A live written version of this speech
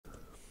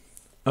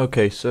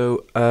Okay,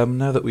 so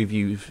now that we've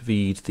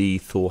UV'd the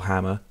Thor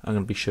hammer, I'm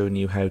going to be showing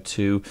you how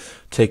to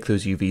take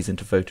those UVs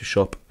into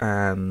Photoshop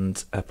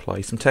and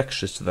apply some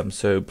textures to them.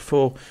 So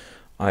before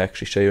I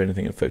actually show you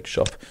anything in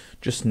Photoshop,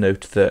 just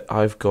note that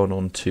I've gone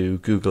on to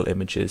Google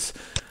Images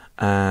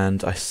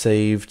and I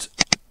saved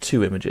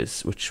two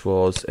images, which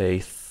was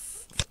a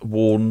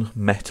worn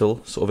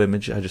metal sort of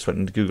image. I just went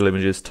into Google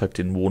Images, typed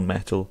in worn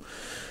metal,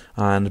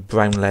 and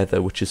brown leather,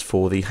 which is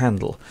for the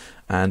handle.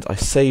 And I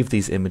saved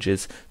these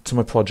images to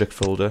my project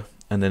folder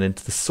and then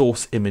into the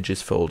source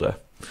images folder.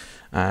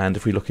 And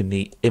if we look in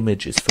the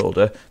images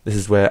folder, this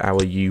is where our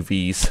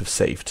UVs have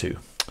saved to.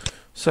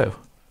 So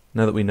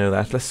now that we know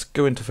that, let's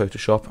go into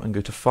Photoshop and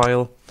go to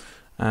File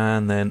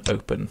and then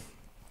Open.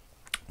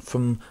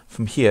 From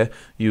here,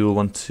 you'll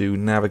want to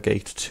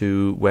navigate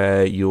to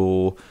where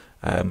your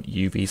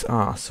UVs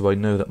are. So I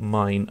know that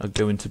mine are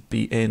going to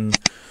be in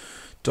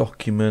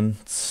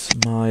Documents,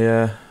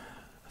 Maya,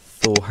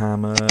 Thor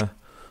hammer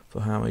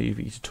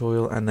UV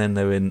tutorial, and then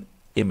they're in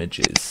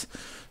Images.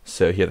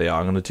 So here they are.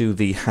 I'm going to do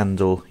the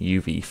handle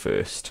UV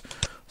first.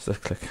 So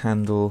let's click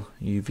handle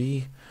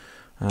UV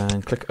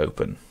and click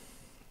open.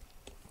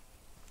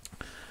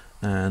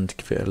 And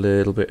give it a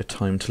little bit of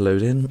time to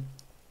load in.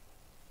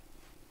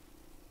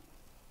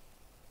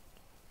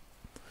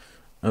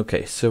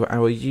 Okay, so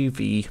our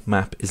UV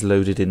map is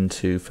loaded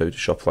into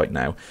Photoshop right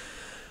now.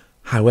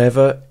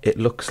 However, it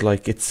looks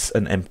like it's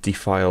an empty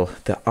file.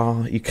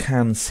 You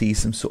can see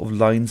some sort of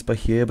lines by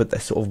here, but they're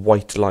sort of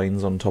white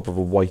lines on top of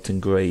a white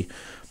and grey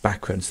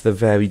background, so they're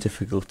very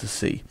difficult to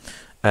see.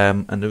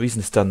 And the reason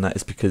it's done that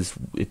is because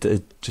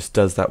it just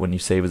does that when you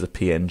save as a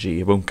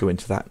PNG. I won't go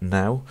into that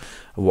now,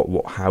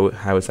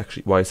 why it's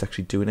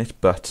actually doing it,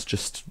 but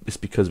just it's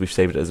because we've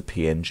saved it as a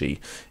PNG.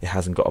 It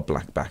hasn't got a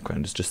black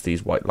background, it's just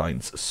these white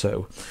lines.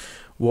 So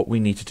what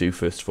we need to do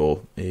first of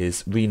all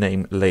is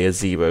rename layer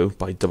 0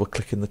 by double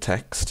clicking the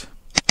text.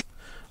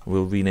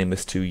 We'll rename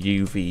this to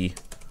UV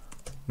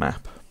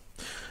map.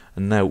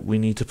 And now we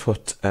need to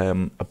put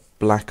a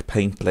black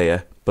paint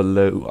layer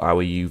below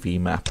our UV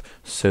map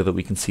so that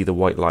we can see the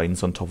white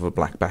lines on top of a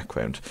black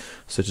background.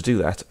 So to do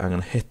that, I'm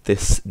going to hit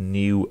this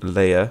new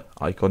layer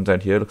icon down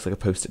here. It looks like a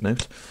post-it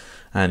note,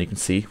 and you can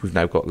see we've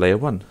now got layer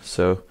 1.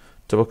 So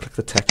double click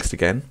the text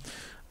again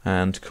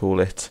and call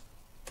it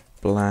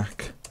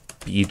black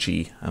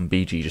BG, and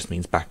BG just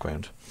means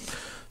background.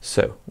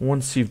 So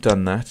once you've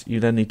done that, you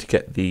then need to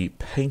get the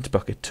paint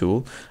bucket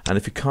tool, and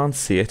if you can't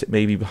see it, it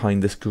may be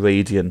behind this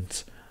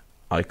gradient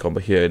icon by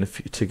here. And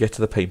to get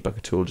to the paint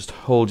bucket tool, just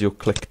hold your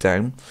click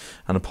down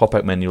and a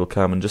pop-out menu will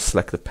come, and just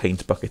select the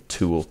paint bucket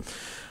tool.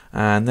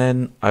 And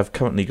then I've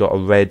currently got a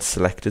red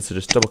selected, so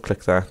just double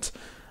click that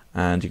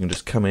and you can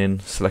just come in,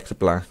 select a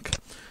black,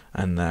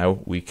 and now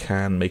we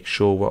can make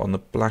sure we're on the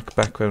black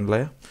background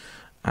layer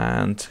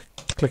and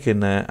click in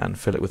there and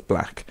fill it with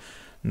black.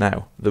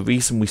 Now the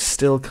reason we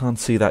still can't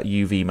see that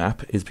UV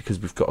map is because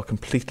we've got a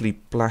completely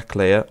black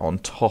layer on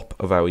top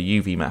of our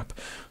UV map.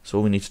 So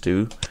all we need to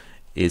do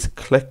is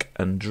click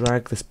and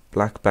drag this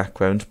black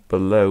background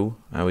below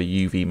our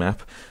UV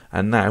map,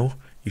 and now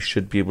you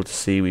should be able to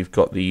see we've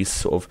got these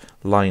sort of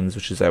lines,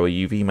 which is our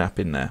UV map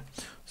in there.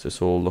 So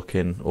it's all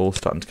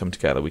starting to come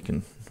together.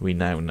 We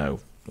now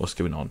know what's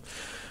going on.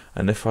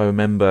 And if I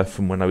remember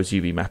from when I was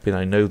UV mapping,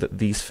 I know that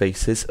these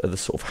faces are the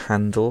sort of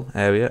handle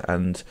area,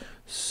 and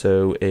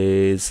so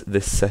is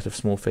this set of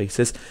small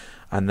faces.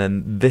 And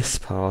then this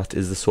part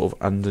is the sort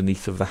of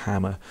underneath of the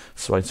hammer.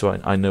 So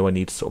I know I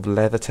need sort of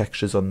leather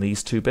textures on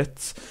these two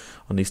bits,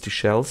 on these two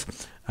shells,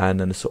 and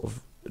then a sort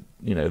of,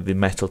 the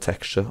metal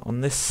texture on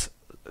this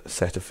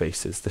set of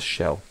faces, the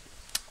shell.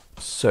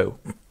 So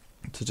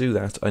to do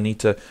that, I need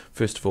to,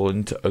 first of all,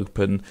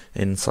 open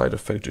inside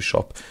of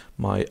Photoshop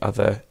my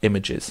other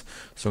images.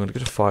 So I'm going to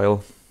go to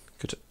File,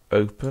 go to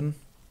Open,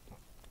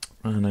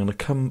 and I'm going to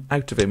come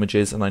out of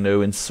Images, and I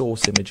know in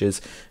Source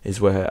Images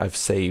is where I've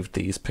saved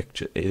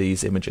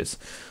these images.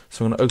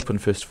 So I'm going to open,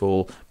 first of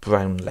all,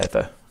 brown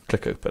leather.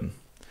 Click Open.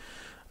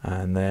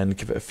 And then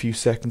give it a few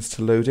seconds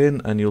to load in,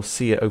 and you'll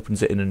see it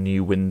opens it in a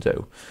new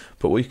window.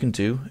 But what you can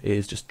do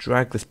is just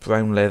drag this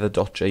brown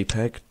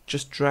leather.jpg,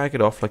 just drag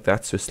it off like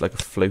that, so it's like a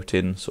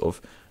float-in sort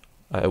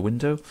of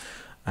window.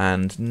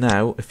 And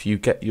now, if you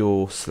get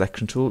your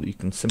selection tool, you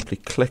can simply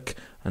click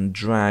and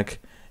drag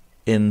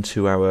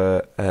into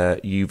our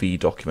UV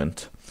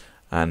document,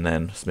 and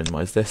then just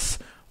minimize this.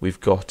 We've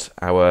got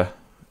our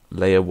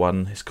layer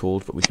 1 is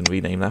called, but we can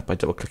rename that by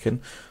double clicking.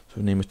 So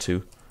we name it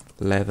to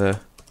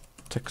leather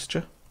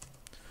texture.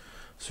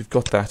 So we've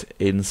got that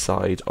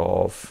inside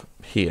of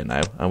here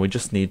now, and we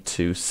just need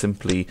to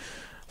simply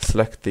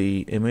select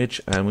the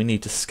image, and we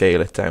need to scale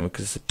it down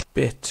because it's a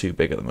bit too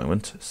big at the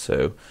moment.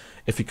 So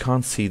if you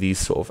can't see these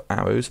sort of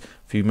arrows,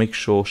 if you make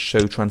sure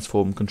Show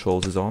Transform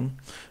Controls is on,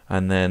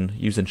 and then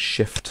using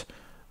Shift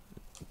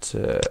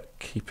to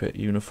keep it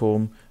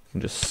uniform, you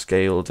can just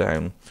scale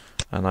down.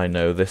 And I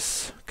know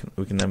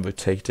we can then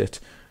rotate it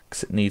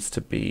because it needs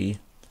to be,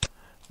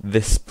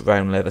 this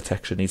brown leather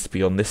texture needs to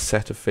be on this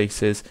set of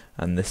faces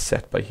and this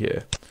set by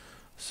here.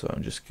 So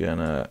I'm just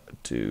gonna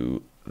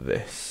do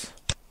this.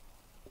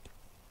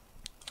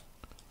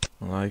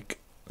 like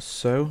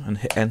so, and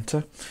hit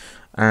enter.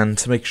 And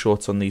to make sure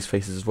it's on these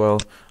faces as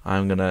well,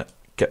 I'm going to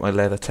get my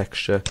leather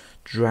texture,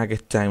 drag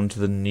it down to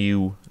the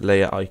new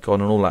layer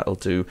icon, and all that'll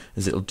do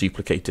is it'll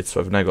duplicate it. So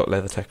I've now got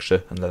leather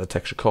texture and leather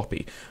texture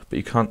copy, but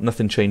you can't,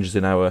 nothing changes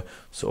in our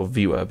sort of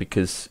viewer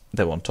because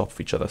they're on top of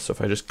each other. So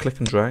if I just click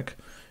and drag,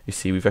 you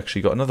see we've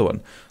actually got another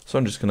one. So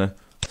I'm just going to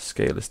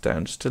scale this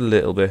down just a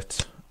little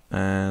bit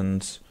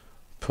and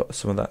put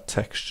some of that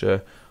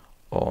texture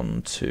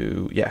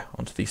onto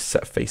these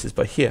set faces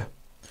by here.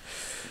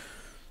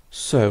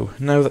 So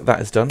now that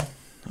that is done,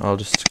 I'll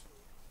just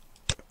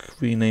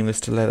rename this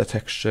to leather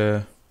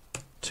texture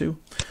 2.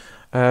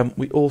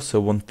 We also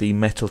want the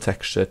metal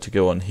texture to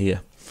go on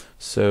here.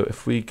 So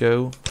if we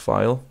go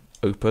file,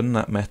 open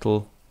that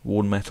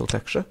worn metal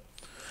texture,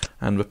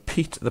 and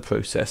repeat the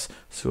process.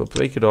 So we'll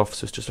break it off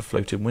so it's just a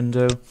floating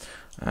window,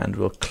 and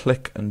we'll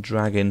click and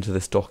drag into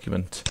this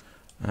document,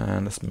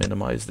 and let's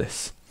minimize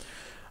this.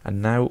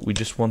 And now we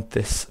just want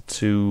this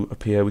to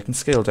appear. We can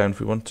scale down if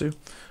we want to.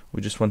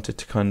 We just want it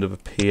to kind of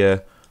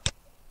appear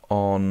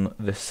on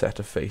this set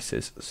of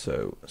faces.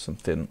 So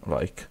something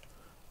like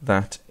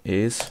that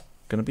is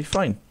going to be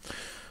fine.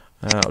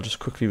 I'll just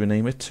quickly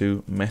rename it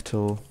to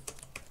metal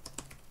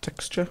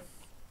texture.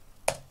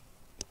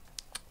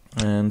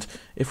 And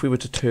if we were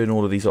to turn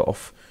all of these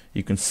off,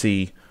 you can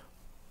see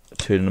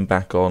turning them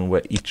back on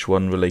where each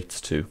one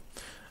relates to.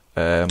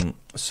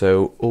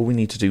 So all we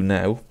need to do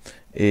now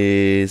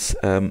is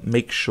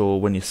make sure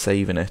when you're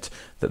saving it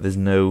that there's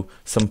no,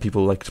 some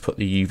people like to put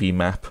the UV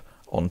map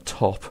on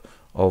top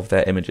of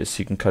their images so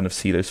you can kind of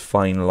see those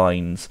fine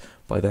lines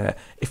by there.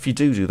 If you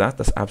do that,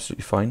 that's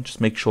absolutely fine. Just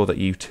make sure that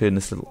you turn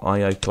this little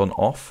eye icon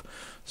off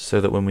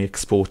so that when we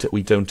export it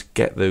we don't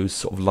get those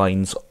sort of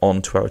lines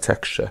onto our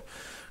texture,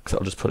 because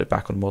I'll just put it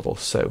back on model.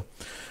 So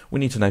we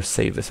need to now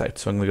save this out.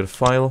 So I'm going to go to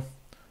File,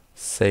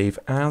 Save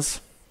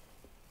As,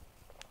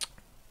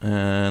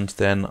 and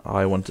then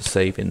I want to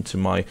save into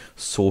my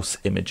source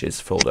images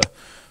folder.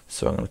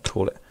 So I'm going to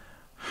call it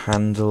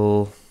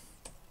handle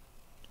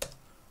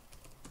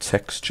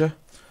texture,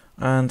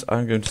 and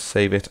I'm going to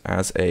save it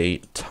as a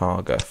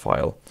Targa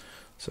file.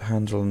 So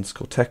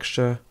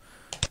handle_texture,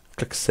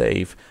 click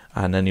save,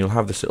 and then you'll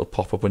have this little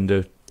pop-up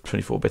window.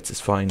 24 bits is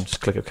fine,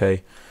 just click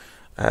OK.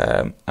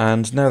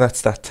 And now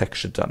that's that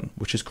texture done,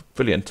 which is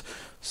brilliant.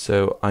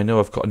 So I know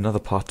I've got another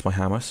part to my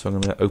hammer, so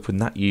I'm going to open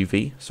that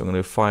UV. So I'm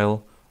going to go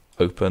File,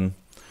 Open,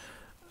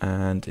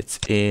 and it's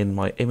in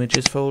my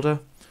Images folder,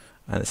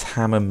 and it's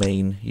Hammer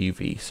Main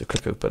UV. So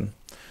click Open.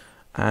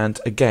 And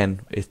again,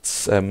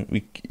 it's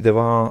there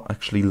are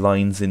actually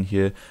lines in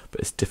here,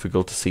 but it's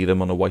difficult to see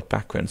them on a white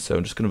background. So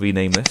I'm just going to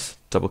rename this,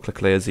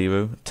 double-click Layer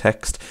 0,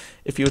 Text.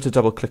 If you were to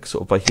double-click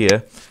sort of by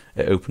here,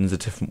 it opens a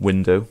different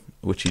window,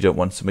 which you don't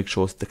want, so make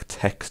sure it's the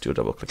text you're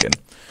double-clicking.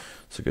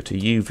 So go to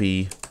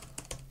UV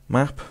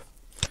Map,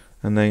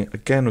 and then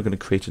again we're going to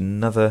create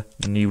another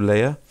new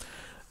layer.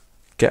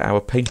 Get our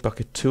Paint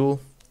Bucket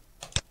tool,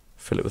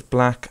 fill it with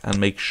black, and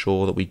make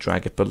sure that we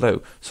drag it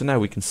below. So now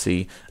we can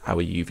see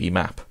our UV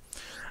map.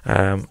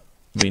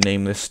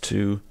 Rename this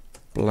to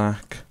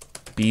black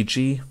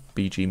BG,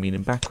 BG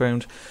meaning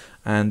background,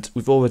 and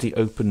we've already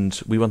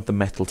opened, we want the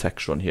metal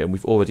texture on here, and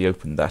we've already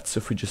opened that. So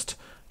if we just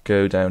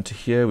go down to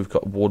here, we've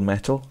got worn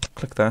metal,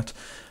 click that,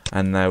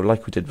 and now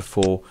like we did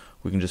before,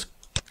 we can just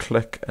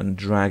click and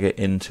drag it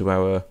into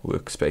our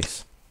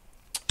workspace.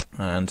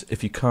 And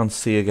if you can't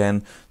see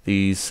again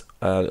these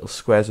little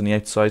squares on the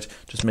outside,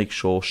 just make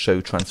sure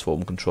Show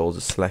Transform Controls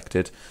is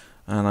selected,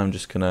 and I'm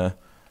just gonna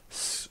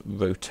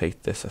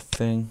rotate this, I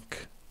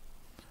think,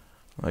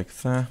 like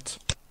that,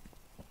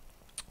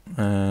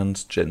 and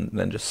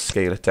then just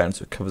scale it down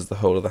so it covers the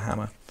whole of the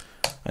hammer,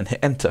 and hit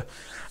enter.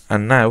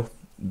 And now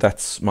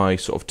that's my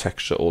sort of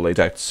texture all laid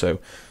out. So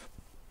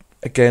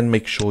again,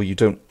 make sure you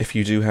don't, if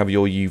you do have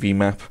your UV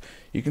map,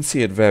 you can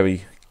see it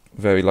very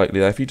lightly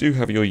there. If you do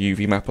have your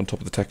UV map on top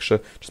of the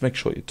texture, just make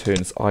sure you turn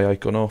this eye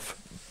icon off,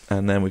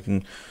 and then we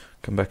can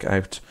come back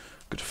out,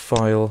 go to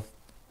File,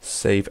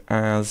 Save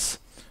As,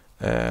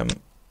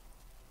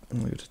 I'm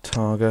going to go to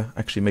Targa,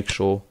 actually make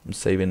sure I'm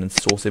saving in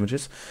source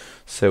images.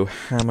 So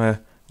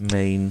Hammer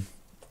Main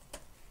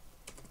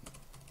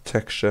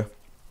Texture,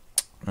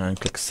 and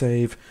click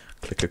Save,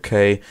 click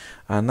OK,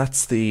 and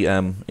that's the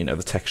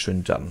the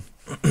texturing done.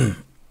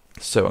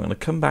 So I'm going to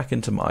come back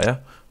into Maya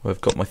where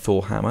I've got my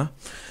Thor hammer,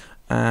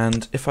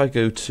 and if I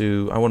go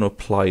to, I want to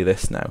apply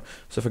this now.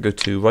 So if I go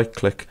to right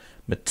click,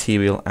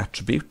 Material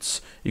Attributes,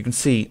 you can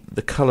see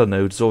the color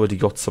node's already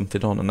got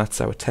something on, and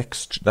that's our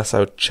text, that's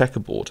our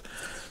checkerboard.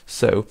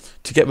 So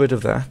to get rid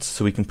of that,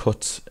 so we can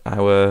put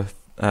our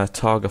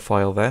Targa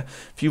file there,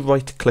 if you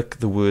right click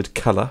the word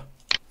color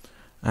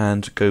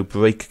and go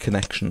break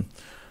connection,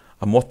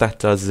 and what that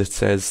does is it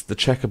says the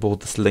checkerboard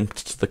that's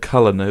linked to the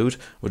color node,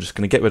 we're just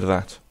going to get rid of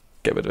that,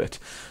 get rid of it.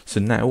 So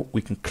now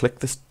we can click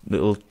this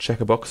little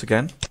checker box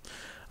again,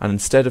 and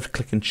instead of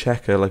clicking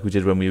checker like we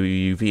did when we were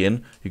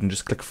UVing, you can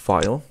just click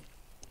File,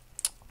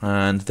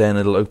 and then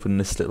it'll open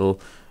this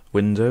little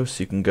window,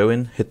 so you can go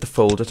in, hit the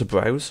folder to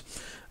browse,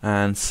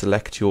 and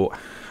select your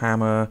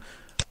hammer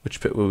which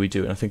bit were we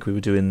doing? I think we were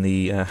doing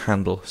the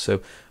handle.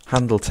 So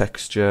handle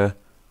texture,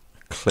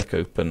 click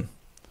open.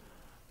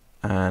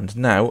 And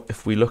now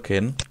if we look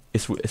in,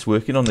 it's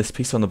working on this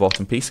piece, on the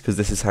bottom piece, because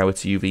this is how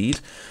it's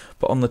UV'd.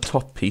 But on the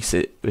top piece,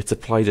 it's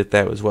applied it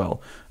there as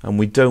well. And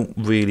we don't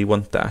really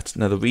want that.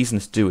 Now the reason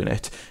it's doing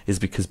it is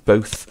because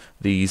both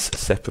these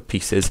separate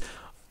pieces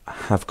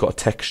have got a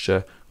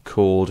texture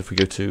called, if we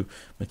go to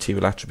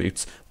material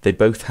attributes, they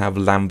both have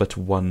Lambert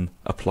 1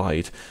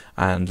 applied,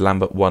 and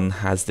Lambert 1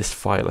 has this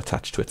file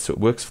attached to it, so it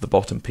works for the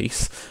bottom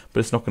piece, but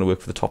it's not going to work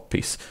for the top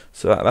piece.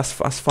 So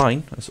that's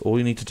fine. That's all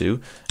you need to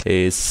do.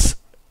 Is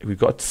we've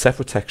got a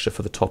separate texture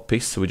for the top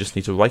piece, so we just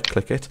need to right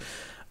click it,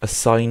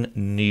 assign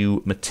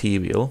new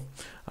material,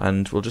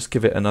 and we'll just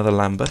give it another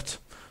Lambert.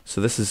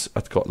 So this is,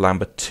 I've got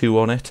Lambert 2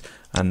 on it,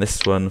 and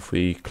this one, if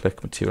we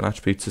click material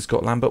attributes, has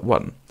got Lambert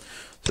 1.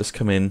 So let's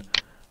come in,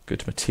 go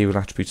to material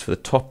attributes for the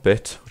top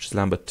bit, which is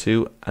Lambert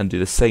 2, and do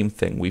the same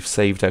thing. We've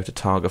saved out a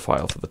targa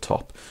file for the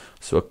top.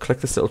 So I'll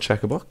click this little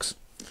checker box,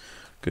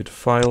 go to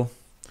file,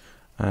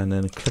 and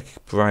then click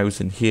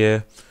browse in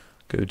here,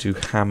 go to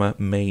hammer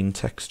main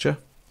texture,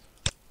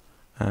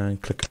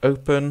 and click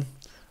open,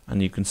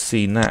 and you can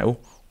see now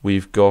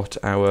we've got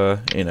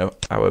our,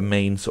 our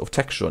main sort of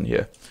texture on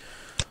here.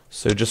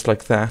 So just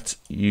like that,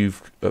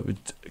 you've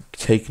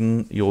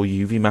taken your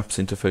UV maps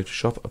into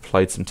Photoshop,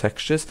 applied some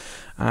textures,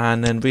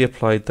 and then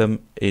reapplied them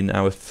in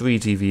our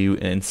 3D view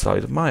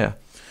inside of Maya.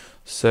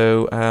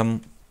 So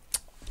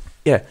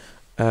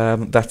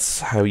that's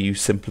how you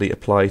simply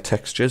apply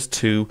textures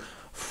to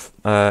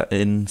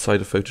inside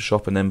of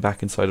Photoshop and then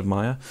back inside of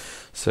Maya.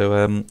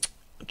 So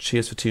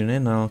cheers for tuning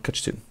in, I'll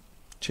catch you soon.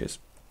 Cheers.